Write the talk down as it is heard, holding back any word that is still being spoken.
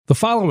The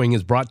following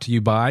is brought to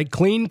you by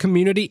Clean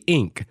Community,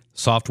 Inc.,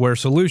 software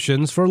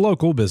solutions for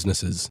local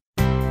businesses.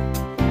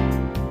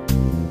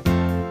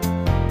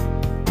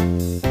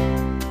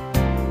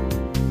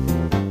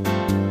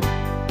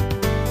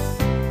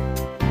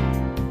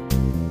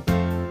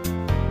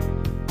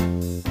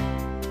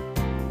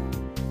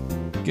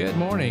 Good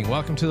morning.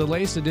 Welcome to the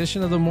latest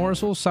edition of the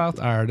Mooresville-South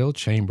Iredell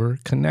Chamber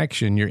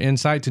Connection, your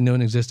insight to new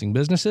and existing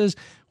businesses,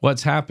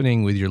 what's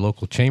happening with your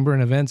local chamber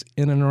and events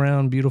in and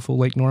around beautiful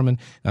Lake Norman.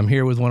 I'm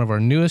here with one of our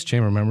newest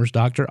chamber members,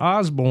 Dr.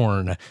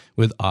 Osborn,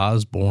 with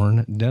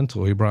Osborn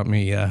Dental. He brought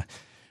me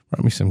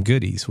some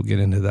goodies. We'll get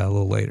into that a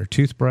little later.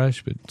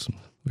 Toothbrush, but some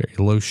very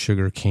low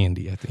sugar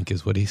candy, I think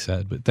is what he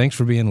said. But thanks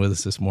for being with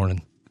us this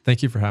morning.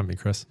 Thank you for having me,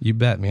 Chris. You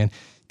bet, man.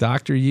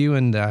 Doctor, you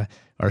and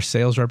our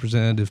sales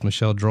representative,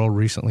 Michelle Droll,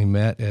 recently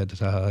met at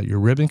your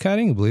ribbon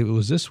cutting. I believe it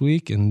was this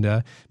week.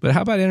 But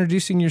how about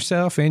introducing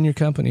yourself and your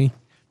company,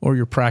 or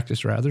your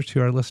practice, rather,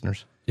 to our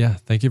listeners? Yeah,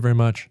 thank you very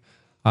much.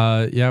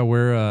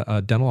 We're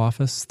a dental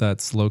office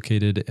that's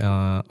located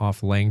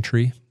off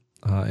Langtree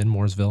in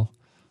Mooresville.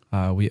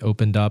 We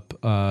opened up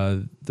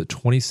the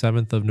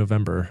 27th of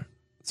November.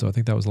 So I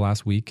think that was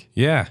last week.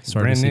 Yeah,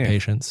 started to see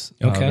patients.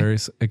 Okay. Very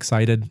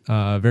excited,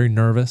 very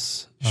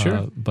nervous.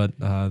 Sure. But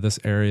this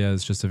area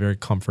is just a very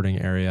comforting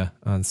area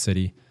in the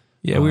city.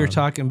 Yeah, we were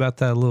talking about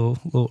that a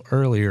little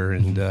earlier,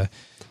 and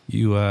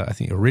you, I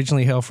think,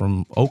 originally hail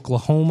from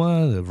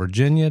Oklahoma to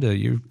Virginia.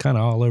 You're kind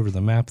of all over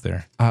the map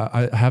there.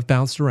 I have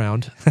bounced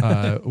around,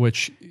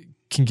 which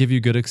can give you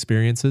good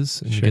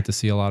experiences, and you get to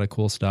see a lot of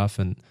cool stuff.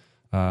 And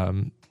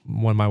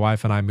when my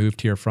wife and I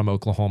moved here from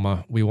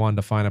Oklahoma, we wanted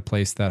to find a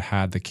place that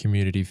had the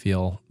community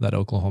feel that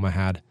Oklahoma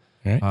had.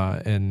 Right.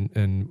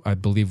 And I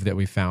believe that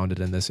we found it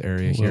in this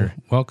area here.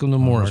 Welcome to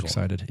Mooresville. We're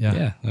excited.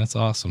 Yeah, that's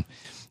awesome.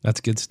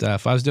 That's good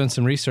stuff. I was doing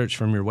some research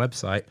from your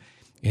website,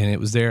 and it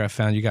was there I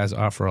found you guys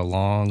offer a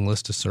long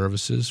list of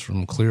services,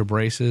 from clear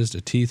braces to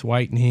teeth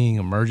whitening,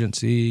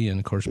 emergency, and,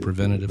 of course,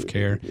 preventative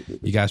care.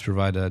 You guys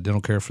provide dental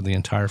care for the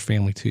entire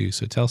family, too.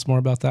 So tell us more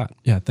about that.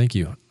 Yeah, thank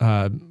you.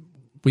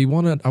 I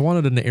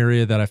wanted an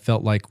area that I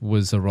felt like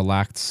was a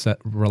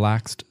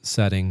relaxed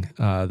setting,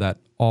 that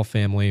all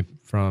family,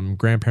 from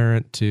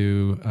grandparent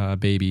to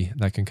baby,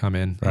 that can come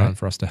in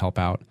for us to help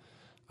out.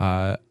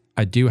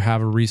 I do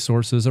have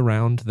resources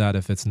around that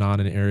if it's not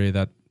an area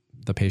that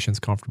the patient's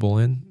comfortable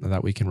in,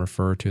 that we can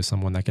refer to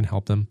someone that can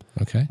help them.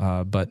 Okay.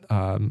 But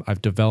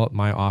I've developed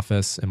my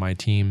office and my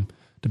team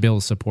to be able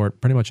to support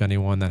pretty much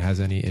anyone that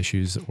has any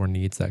issues or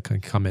needs that can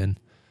come in,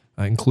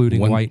 including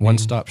whitening.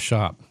 One-stop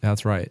shop.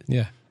 That's right.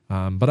 Yeah.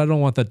 But I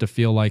don't want that to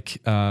feel like,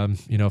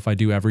 if I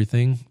do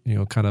everything,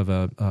 kind of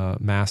a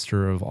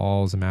master of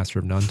all is a master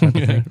of none type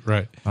of thing.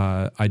 Right.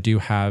 I do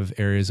have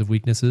areas of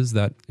weaknesses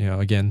that,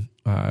 again,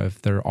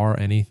 if there are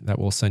any, that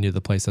will send you to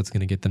the place that's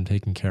going to get them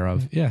taken care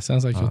of. Yeah,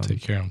 sounds like you'll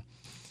take care of them.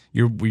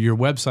 Your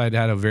website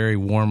had a very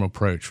warm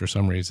approach for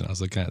some reason. I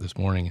was looking at it this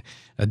morning.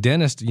 A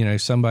dentist,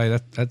 somebody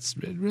that's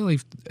really...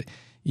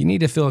 You need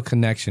to feel a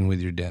connection with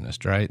your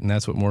dentist, right? And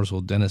that's what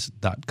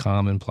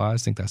Mooresvilledentist.com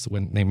implies. I think that's the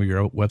name of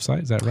your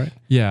website. Is that right?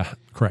 Yeah,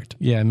 correct.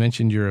 Yeah, I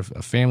mentioned you're a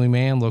family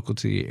man, local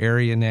to the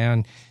area now,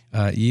 and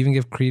you even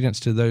give credence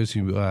to those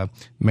who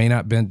may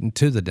not been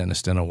to the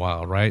dentist in a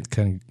while, right?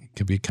 Could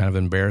be kind of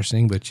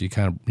embarrassing, but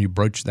you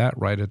broach that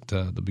right at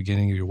the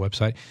beginning of your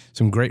website.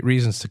 Some great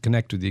reasons to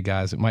connect with you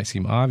guys. It might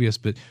seem obvious,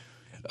 but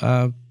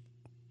how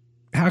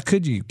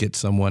could you get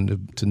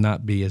someone to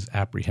not be as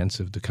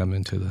apprehensive to come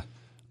into the...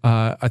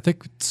 I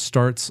think it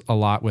starts a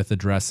lot with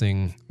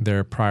addressing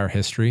their prior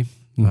history.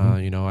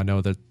 Mm-hmm. I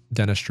know that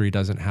dentistry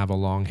doesn't have a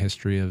long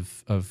history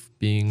of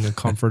being a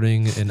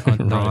comforting and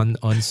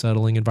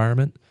non-unsettling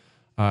environment.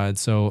 And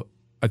so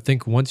I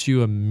think once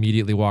you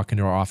immediately walk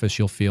into our office,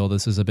 you'll feel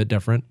this is a bit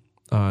different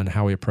on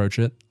how we approach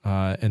it.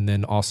 And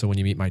then also when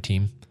you meet my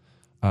team,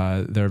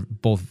 they're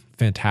both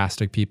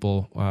fantastic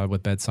people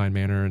with bedside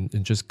manner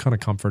and just kind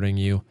of comforting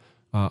you.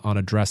 On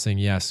addressing,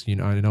 yes, I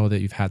know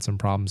that you've had some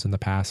problems in the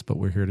past, but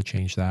we're here to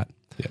change that.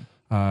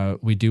 Yeah.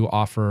 We do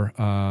offer,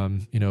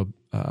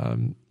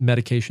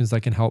 medications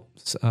that can help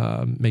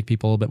make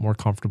people a little bit more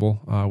comfortable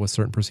with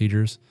certain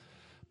procedures.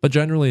 But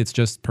generally, it's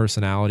just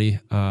personality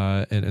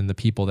and the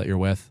people that you're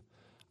with.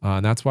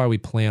 And that's why we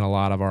plan a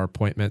lot of our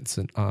appointments,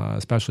 and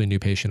especially new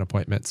patient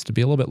appointments, to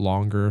be a little bit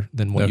longer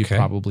than what you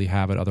probably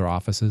have at other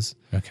offices.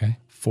 Okay.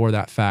 For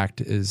that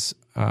fact is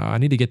I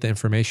need to get the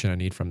information I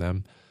need from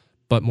them.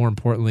 But more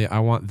importantly, I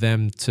want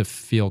them to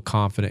feel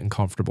confident and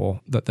comfortable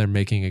that they're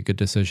making a good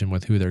decision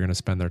with who they're going to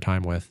spend their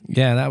time with.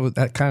 Yeah,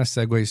 that kind of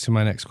segues to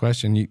my next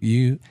question.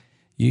 You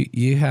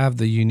have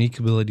the unique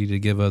ability to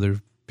give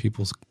other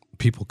people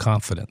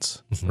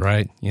confidence, mm-hmm.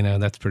 right?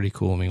 That's pretty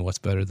cool. I mean, what's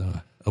better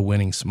than a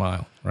winning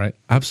smile, right?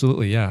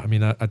 Absolutely, yeah. I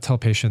mean, I tell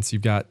patients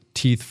you've got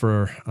teeth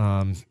for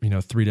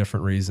 3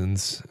 different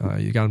reasons.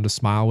 You got them to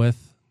smile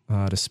with,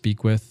 to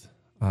speak with,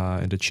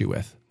 and to chew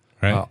with.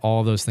 Right.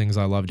 All those things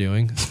I love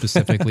doing,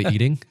 specifically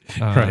eating.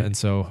 And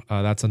so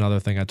that's another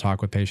thing I talk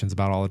with patients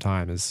about all the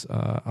time is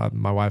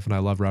my wife and I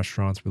love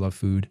restaurants. We love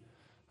food.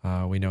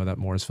 We know that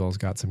Mooresville's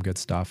got some good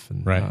stuff,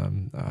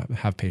 and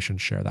have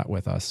patients share that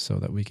with us so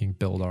that we can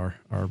build our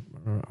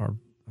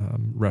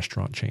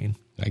restaurant chain.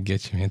 I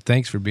get you, man.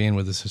 Thanks for being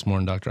with us this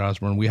morning, Dr.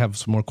 Osborn. We have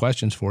some more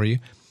questions for you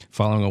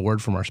following a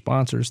word from our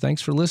sponsors.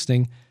 Thanks for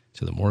listening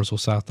to the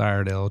Mooresville-South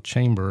Iredell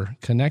Chamber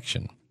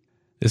Connection.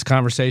 This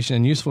conversation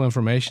and useful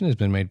information has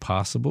been made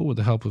possible with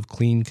the help of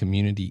Clean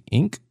Community,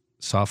 Inc.,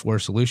 software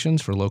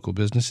solutions for local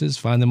businesses.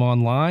 Find them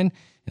online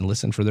and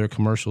listen for their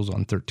commercials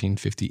on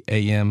 1350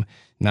 AM,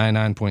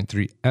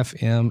 99.3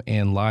 FM,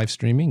 and live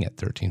streaming at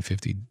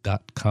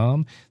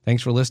 1350.com.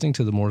 Thanks for listening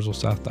to the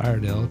Mooresville-South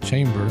Iredell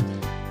Chamber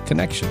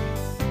Connection.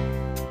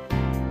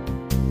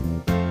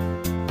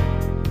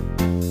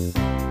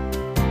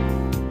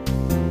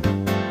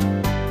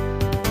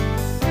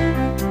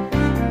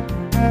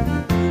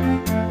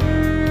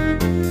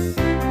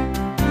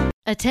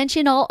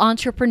 Attention all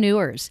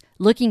entrepreneurs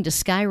looking to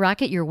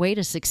skyrocket your way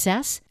to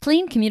success.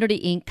 Clean Community,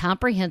 Inc.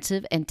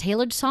 comprehensive and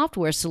tailored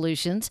software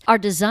solutions are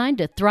designed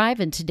to thrive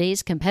in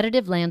today's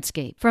competitive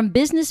landscape. From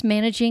business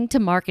managing to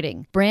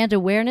marketing, brand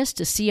awareness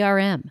to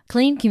CRM,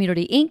 Clean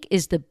Community, Inc.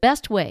 is the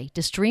best way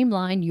to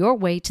streamline your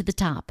way to the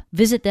top.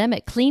 Visit them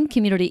at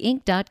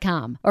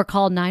cleancommunityinc.com or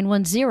call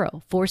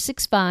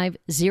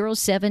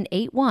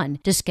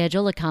 910-465-0781 to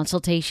schedule a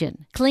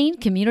consultation. Clean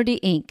Community,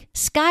 Inc.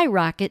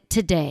 Skyrocket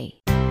today.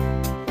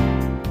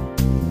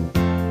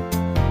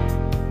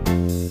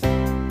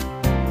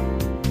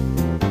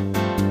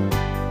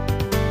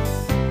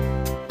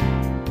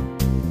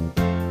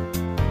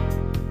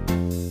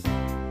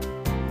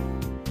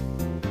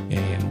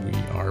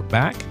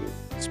 Back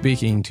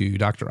speaking to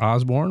Dr.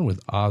 Osborn with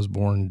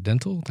Osborn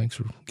Dental. Thanks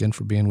again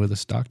for being with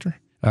us, Doctor.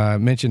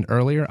 Mentioned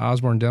earlier,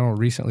 Osborn Dental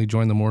recently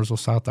joined the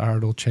Mooresville-South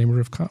Iredell Chamber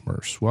of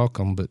Commerce.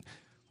 Welcome, but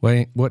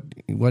what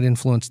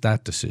influenced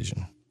that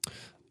decision?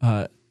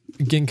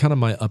 Again, kind of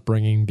my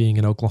upbringing being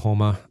in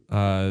Oklahoma.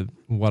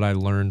 What I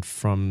learned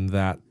from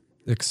that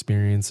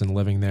experience and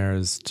living there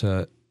is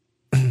to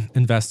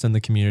invest in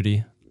the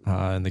community,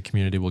 and the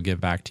community will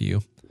give back to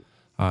you.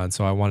 And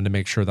so I wanted to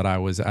make sure that I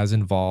was as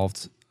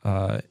involved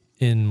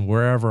in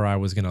wherever I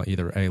was going to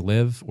either A,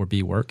 live or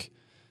B, work.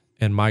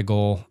 And my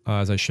goal,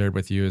 as I shared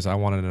with you, is I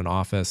wanted an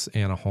office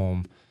and a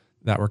home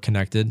that were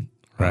connected,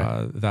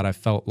 that I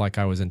felt like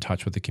I was in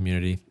touch with the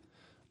community.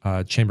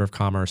 Chamber of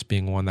Commerce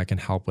being one that can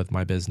help with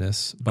my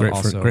business. But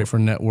great for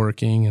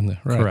networking.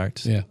 And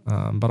correct. Yeah.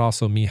 But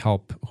also me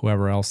help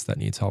whoever else that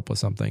needs help with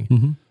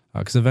something.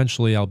 Because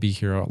eventually I'll be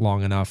here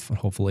long enough,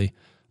 hopefully,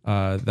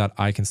 that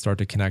I can start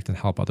to connect and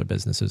help other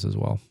businesses as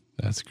well.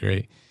 That's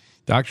great.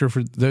 Doctor,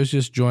 for those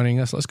just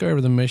joining us, let's go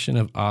over the mission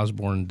of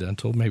Osborn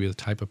Dental, maybe the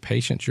type of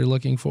patients you're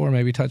looking for,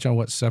 maybe touch on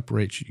what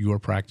separates your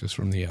practice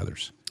from the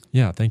others.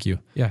 Yeah, thank you.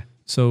 Yeah.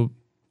 So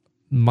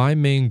my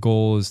main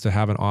goal is to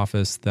have an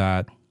office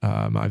that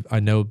I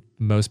know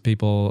most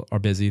people are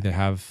busy. They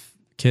have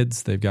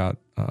kids, they've got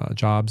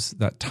jobs,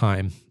 that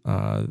time.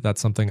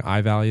 That's something I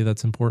value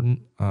that's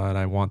important, and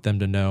I want them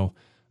to know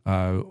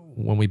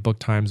when we book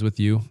times with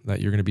you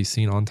that you're going to be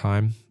seen on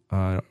time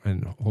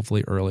and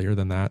hopefully earlier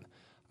than that.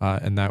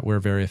 And that we're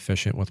very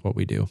efficient with what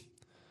we do.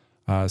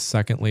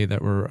 Secondly,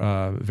 that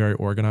we're very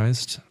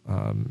organized.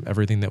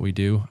 Everything that we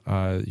do,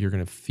 you're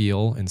going to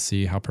feel and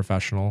see how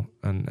professional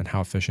and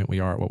how efficient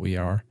we are at what we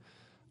are.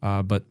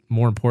 But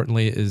more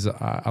importantly is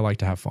I like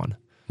to have fun.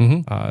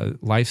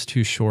 Life's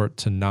too short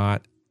to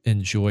not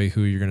enjoy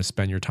who you're going to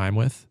spend your time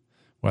with,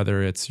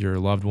 whether it's your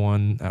loved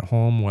one at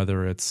home,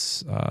 whether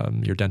it's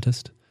your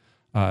dentist,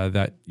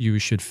 that you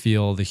should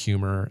feel the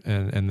humor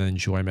and the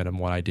enjoyment of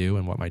what I do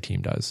and what my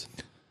team does.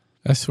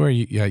 I swear,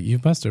 you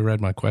must have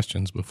read my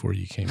questions before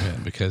you came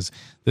in, because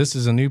this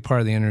is a new part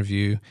of the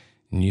interview,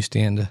 and you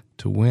stand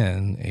to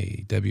win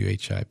a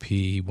WHIP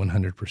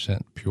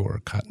 100%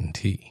 pure cotton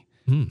tee.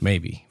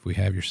 Maybe, if we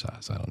have your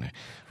size, I don't know.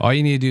 All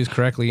you need to do is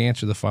correctly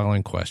answer the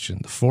following question.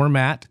 The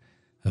format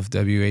of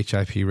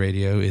WHIP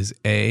radio is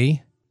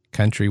A,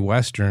 country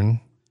western,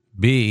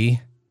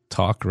 B,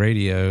 talk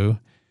radio,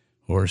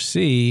 or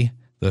C,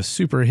 the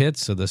super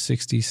hits of the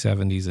 60s,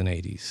 70s, and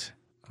 80s.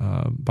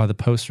 By the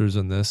posters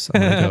in this, I'm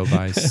going to go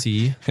by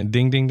C.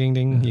 Ding, ding, ding,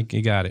 ding.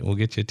 You got it. We'll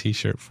get you a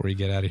T-shirt before you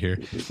get out of here.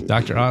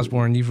 Dr.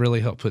 Osborn, you've really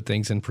helped put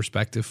things in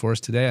perspective for us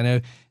today. I know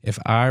if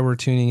I were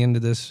tuning into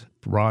this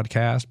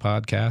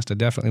podcast, I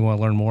definitely want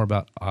to learn more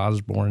about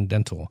Osborn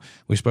Dental.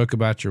 We spoke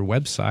about your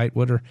website.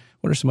 What are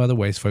some other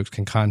ways folks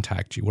can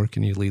contact you? Where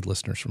can you lead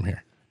listeners from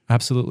here?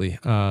 Absolutely.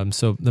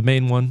 So the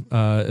main one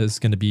is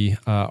going to be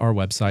our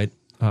website.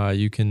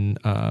 You can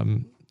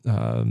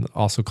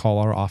also call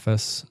our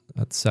office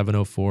at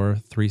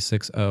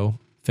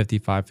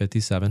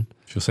 704-360-5557.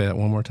 She'll say that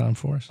one more time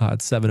for us.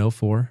 It's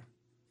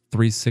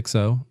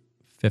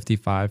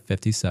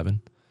 704-360-5557.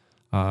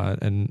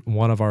 And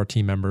one of our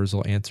team members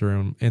will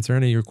answer any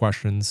of your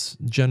questions.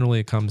 Generally,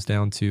 it comes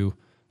down to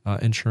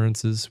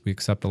insurances. We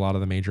accept a lot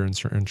of the major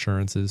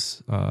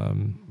insurances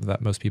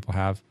that most people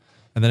have.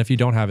 And then if you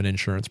don't have an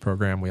insurance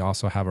program, we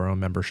also have our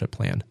own membership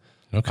plan.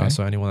 Okay.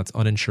 So anyone that's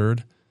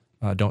uninsured,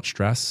 don't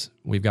stress.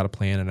 We've got a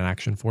plan and an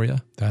action for you.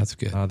 That's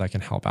good. That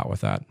can help out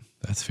with that.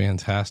 That's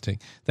fantastic.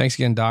 Thanks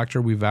again,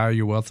 Doctor. We value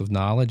your wealth of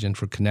knowledge and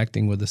for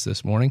connecting with us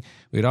this morning.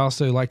 We'd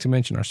also like to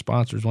mention our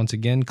sponsors once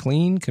again,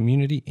 Clean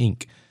Community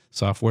Inc.,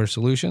 software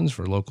solutions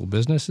for local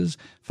businesses.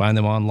 Find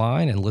them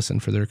online and listen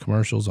for their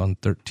commercials on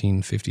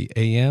 1350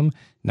 AM,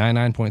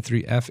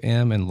 99.3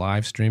 FM, and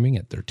live streaming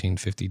at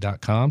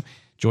 1350.com.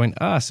 Join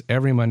us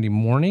every Monday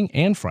morning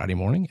and Friday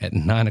morning at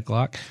 9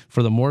 o'clock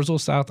for the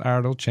Mooresville-South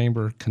Iredell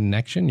Chamber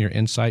Connection, your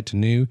insight to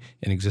new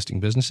and existing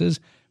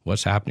businesses,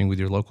 what's happening with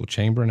your local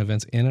chamber and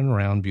events in and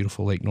around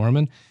beautiful Lake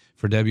Norman.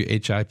 For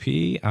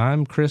WHIP,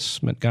 I'm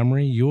Chris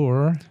Montgomery,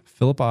 your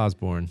Philip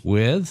Osborn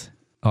with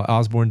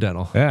Osborn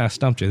Dental. Yeah, I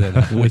stumped you then.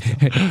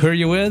 Who are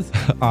you with?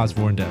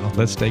 Osborn Dental.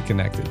 Let's stay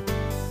connected.